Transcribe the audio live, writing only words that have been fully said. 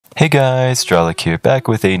Hey guys, Stralik here, back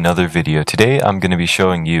with another video. Today I'm going to be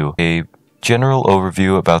showing you a general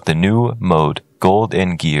overview about the new mode, Gold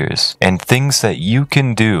and Gears, and things that you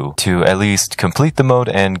can do to at least complete the mode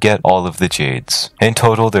and get all of the jades. In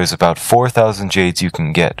total, there's about 4,000 jades you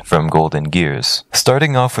can get from Gold and Gears.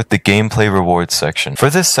 Starting off with the gameplay rewards section. For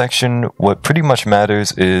this section, what pretty much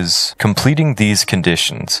matters is completing these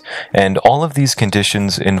conditions, and all of these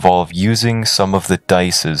conditions involve using some of the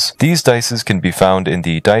dices. These dices can be found in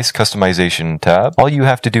the dice customization tab. All you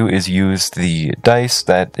have to do is use the dice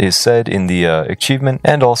that is said in the achievement,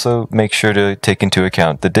 and also make sure to take into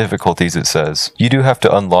account the difficulties it says. You do have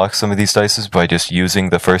to unlock some of these dices by just using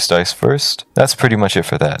the first dice first. That's pretty much it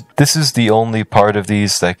for that. This is the only part of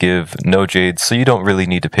these that give no jades, so you don't really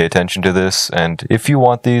need to pay attention to this, and if you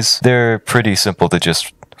want these, they're pretty simple to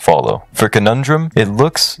just follow. For Conundrum, it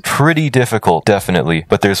looks pretty difficult, definitely,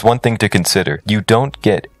 but there's one thing to consider. You don't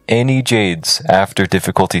get any jades after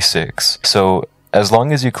difficulty 6, so as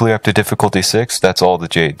long as you clear up to difficulty 6, that's all the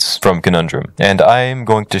jades from Conundrum. And I'm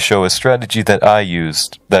going to show a strategy that I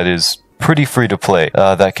used that is pretty free to play,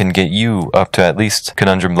 that can get you up to at least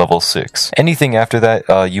Conundrum level 6. Anything after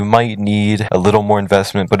that, you might need a little more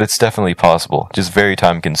investment, but it's definitely possible, just very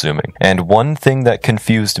time consuming. And one thing that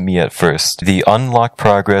confused me at first, the unlock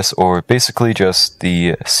progress, or basically just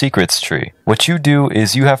the secrets tree. What you do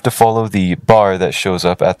is you have to follow the bar that shows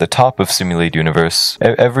up at the top of Simulated Universe.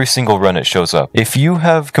 Every single run it shows up. If you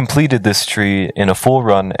have completed this tree in a full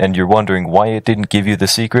run and you're wondering why it didn't give you the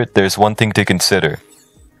secret, there's one thing to consider.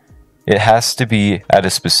 It has to be at a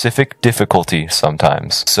specific difficulty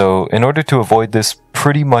sometimes. So in order to avoid this,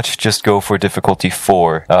 pretty much just go for difficulty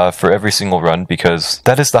 4 for every single run, because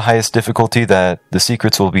that is the highest difficulty that the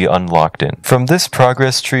secrets will be unlocked in. From this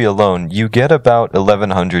progress tree alone, you get about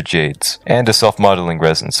 1100 jades and a self-modeling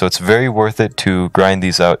resin, so it's very worth it to grind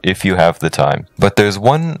these out if you have the time. But there's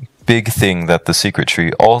one big thing that the secret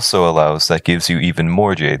tree also allows that gives you even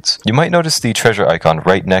more jades. You might notice the treasure icon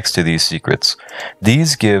right next to these secrets.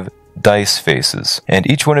 These give dice faces, and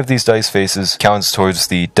each one of these dice faces counts towards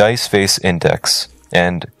the dice face index,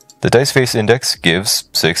 and the dice face index gives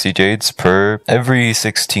 60 jades per every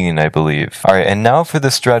 16, I believe. Alright, and now for the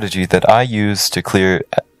strategy that I used to clear,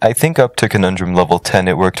 I think up to Conundrum level 10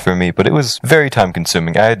 it worked for me, but it was very time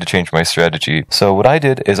consuming. I had to change my strategy. So what I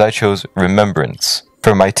did is I chose Remembrance.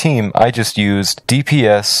 For my team, I just used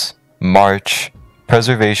DPS, March,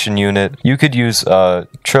 Preservation Unit. You could use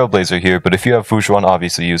Trailblazer here, but if you have Fujuan,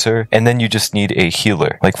 obviously use her. And then you just need a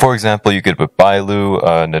healer. Like for example, you could put Bailu,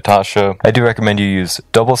 Natasha. I do recommend you use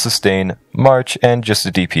Double Sustain, March, and just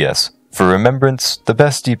a DPS. For Remembrance, the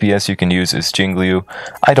best DPS you can use is Jingliu.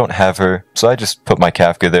 I don't have her, so I just put my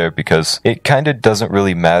Kafka there because it kinda doesn't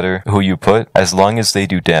really matter who you put as long as they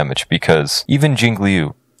do damage, because even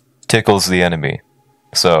Jingliu tickles the enemy.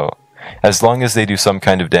 So as long as they do some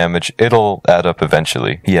kind of damage, it'll add up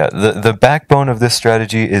eventually. Yeah, the backbone of this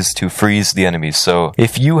strategy is to freeze the enemies. So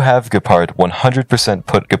if you have Gepard, 100%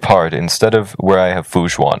 put Gepard instead of where I have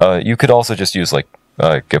Fujuan. You could also just use like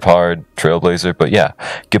Gepard, Trailblazer, but yeah,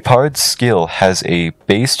 Gepard's skill has a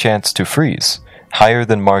base chance to freeze, higher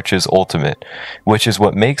than March's ultimate, which is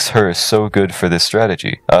what makes her so good for this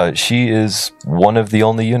strategy. She is one of the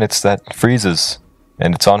only units that freezes,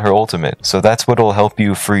 and it's on her ultimate, so that's what will help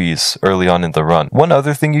you freeze early on in the run. One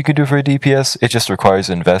other thing you could do for a DPS, it just requires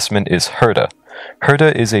investment, is Herta.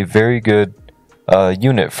 Herta is a very good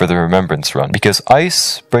unit for the Remembrance run, because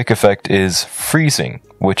Ice Break Effect is freezing,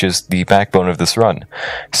 which is the backbone of this run.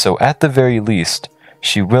 So at the very least,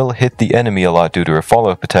 she will hit the enemy a lot due to her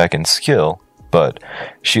follow-up attack and skill, but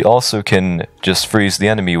she also can just freeze the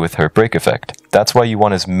enemy with her Break Effect. That's why you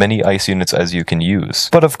want as many Ice units as you can use.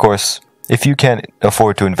 But of course, if you can't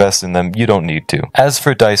afford to invest in them, you don't need to. As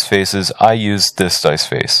for dice faces, I used this dice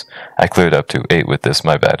face. I cleared up to 8 with this,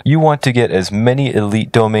 my bad. You want to get as many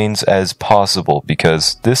elite domains as possible,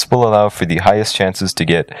 because this will allow for the highest chances to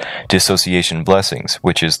get dissociation blessings,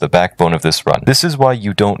 which is the backbone of this run. This is why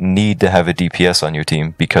you don't need to have a DPS on your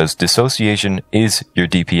team, because dissociation is your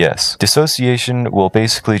DPS. Dissociation will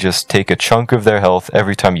basically just take a chunk of their health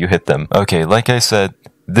every time you hit them. Okay, like I said,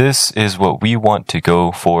 this is what we want to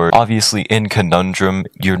go for. Obviously, in Conundrum,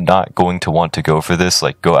 you're not going to want to go for this,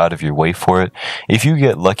 like go out of your way for it. If you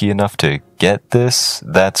get lucky enough to get this,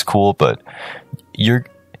 that's cool, but you're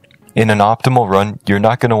in an optimal run, you're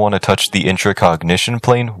not going to want to touch the intracognition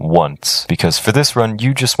plane once, because for this run,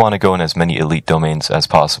 you just want to go in as many elite domains as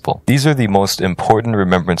possible. These are the most important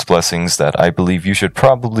Remembrance blessings that I believe you should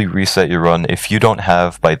probably reset your run if you don't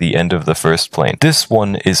have by the end of the first plane. This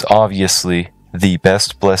one is obviously the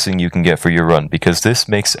best blessing you can get for your run, because this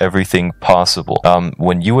makes everything possible.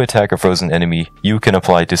 When you attack a frozen enemy, you can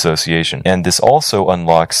apply dissociation, and this also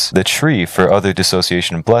unlocks the tree for other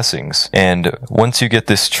dissociation blessings. And once you get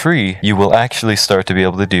this tree, you will actually start to be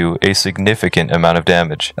able to do a significant amount of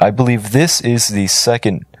damage. I believe this is the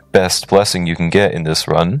second best blessing you can get in this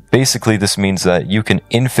run. Basically, this means that you can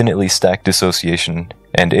infinitely stack dissociation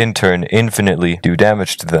and in turn infinitely do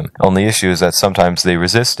damage to them. Only issue is that sometimes they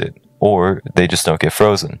resist it, or they just don't get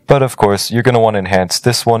frozen. But of course, you're going to want to enhance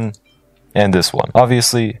this one and this one.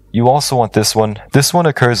 Obviously, you also want this one. This one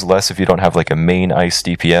occurs less if you don't have like a main ice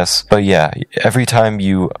DPS, but yeah, every time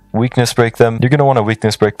you weakness break them, you're going to want to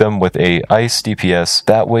weakness break them with a ice DPS.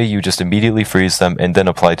 That way you just immediately freeze them and then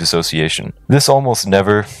apply dissociation. This almost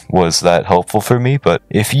never was that helpful for me, but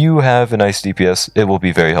if you have an ice DPS, it will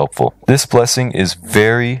be very helpful. This blessing is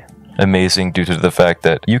very amazing due to the fact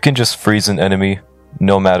that you can just freeze an enemy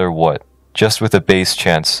no matter what, just with a base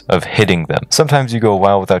chance of hitting them. Sometimes you go a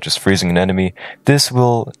while without just freezing an enemy. This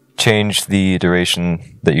will change the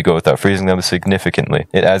duration that you go without freezing them significantly.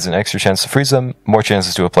 It adds an extra chance to freeze them, more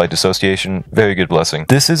chances to apply dissociation. Very good blessing.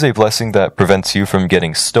 This is a blessing that prevents you from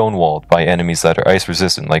getting stonewalled by enemies that are ice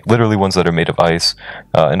resistant, like literally ones that are made of ice,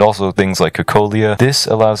 and also things like Cocolia. This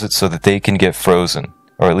allows it so that they can get frozen,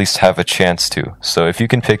 or at least have a chance to. So if you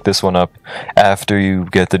can pick this one up after you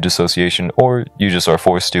get the dissociation, or you just are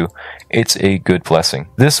forced to, it's a good blessing.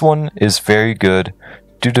 This one is very good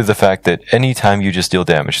due to the fact that anytime you just deal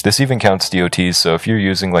damage, this even counts DOTs, so if you're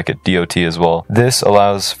using like a DOT as well, this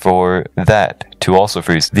allows for that to also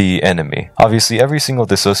freeze the enemy. Obviously, every single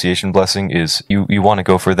dissociation blessing is, you want to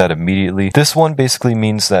go for that immediately. This one basically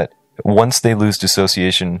means that once they lose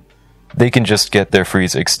dissociation, they can just get their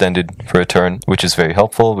freeze extended for a turn, which is very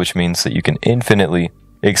helpful, which means that you can infinitely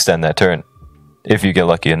extend that turn if you get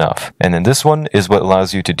lucky enough. And then this one is what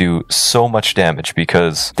allows you to do so much damage,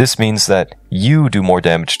 because this means that you do more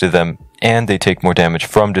damage to them and they take more damage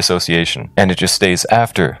from dissociation, and it just stays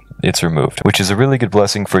after it's removed, which is a really good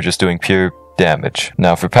blessing for just doing pure damage.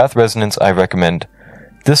 Now for Path Resonance, I recommend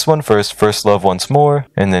this one first, First Love once more,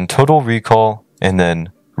 and then Total Recall, and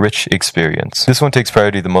then Rich Experience. This one takes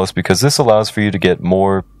priority the most because this allows for you to get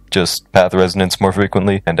more just Path Resonance more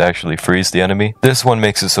frequently and actually freeze the enemy. This one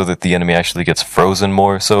makes it so that the enemy actually gets frozen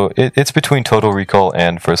more, so it's between Total Recall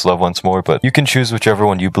and First Love once more, but you can choose whichever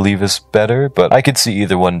one you believe is better, but I could see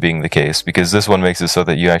either one being the case, because this one makes it so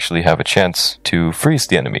that you actually have a chance to freeze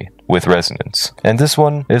the enemy with Resonance. And this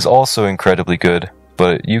one is also incredibly good,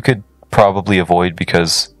 but you could probably avoid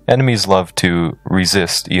because enemies love to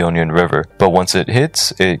resist Aeonian River, but once it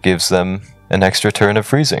hits, it gives them an extra turn of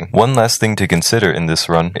freezing. One last thing to consider in this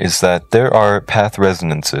run is that there are Path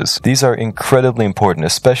Resonances. These are incredibly important,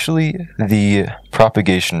 especially the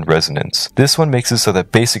Propagation Resonance. This one makes it so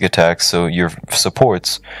that basic attacks, so your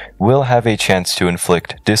supports, will have a chance to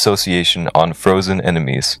inflict dissociation on frozen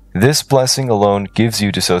enemies. This blessing alone gives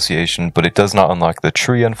you dissociation, but it does not unlock the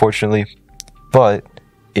tree, unfortunately. But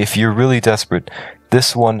if you're really desperate,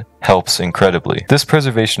 this one helps incredibly. This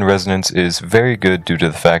Preservation Resonance is very good due to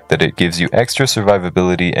the fact that it gives you extra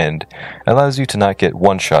survivability and allows you to not get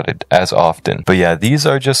one-shotted as often. But yeah, these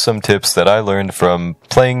are just some tips that I learned from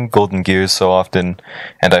playing Golden Gears so often,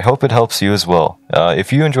 and I hope it helps you as well.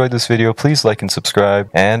 If you enjoyed this video, please like and subscribe,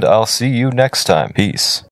 and I'll see you next time. Peace.